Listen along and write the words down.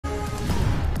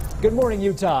Good morning,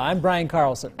 Utah. I'm Brian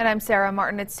Carlson. And I'm Sarah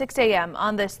Martin. It's 6 a.m.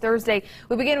 on this Thursday.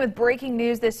 We begin with breaking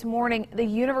news this morning. The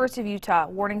University of Utah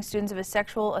warning students of a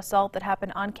sexual assault that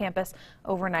happened on campus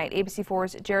overnight.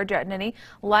 ABC4's Jared Jatnini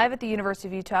live at the University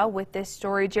of Utah with this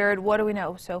story. Jared, what do we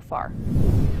know so far?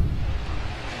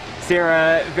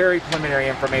 Sarah, very preliminary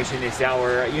information this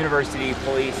hour. University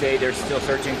police say they're still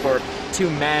searching for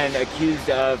two men accused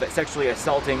of sexually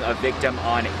assaulting a victim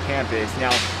on campus.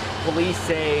 Now, police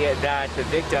say that the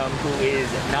victim, who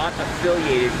is not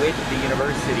affiliated with the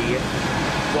university,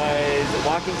 was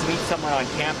walking to meet someone on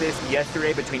campus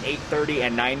yesterday between 8:30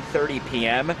 and 9:30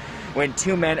 p.m. when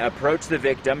two men approached the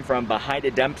victim from behind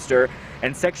a dumpster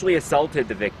and sexually assaulted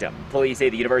the victim. Police say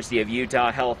the University of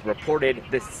Utah Health reported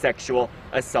the sexual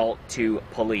assault to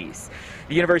police.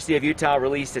 The University of Utah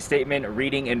released a statement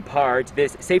reading in part,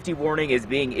 "This safety warning is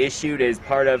being issued as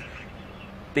part of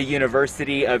the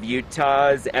University of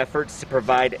Utah's efforts to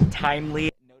provide timely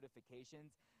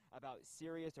notifications about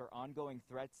serious or ongoing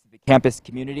threats to the campus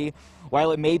community.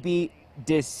 While it may be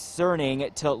discerning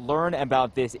to learn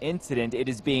about this incident, it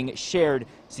is being shared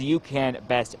so you can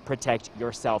best protect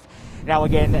yourself." Now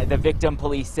again, the victim,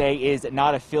 police say, is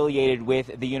not affiliated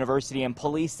with the university, and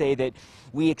police say that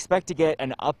we expect to get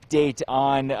an update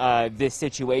on this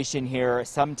situation here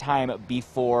sometime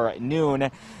before noon,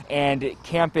 and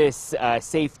campus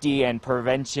safety and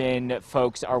prevention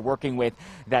folks are working with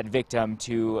that victim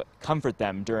to comfort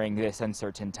them during this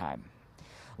uncertain time.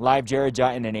 Live, Jared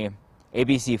Jatnini,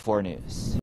 ABC4 News.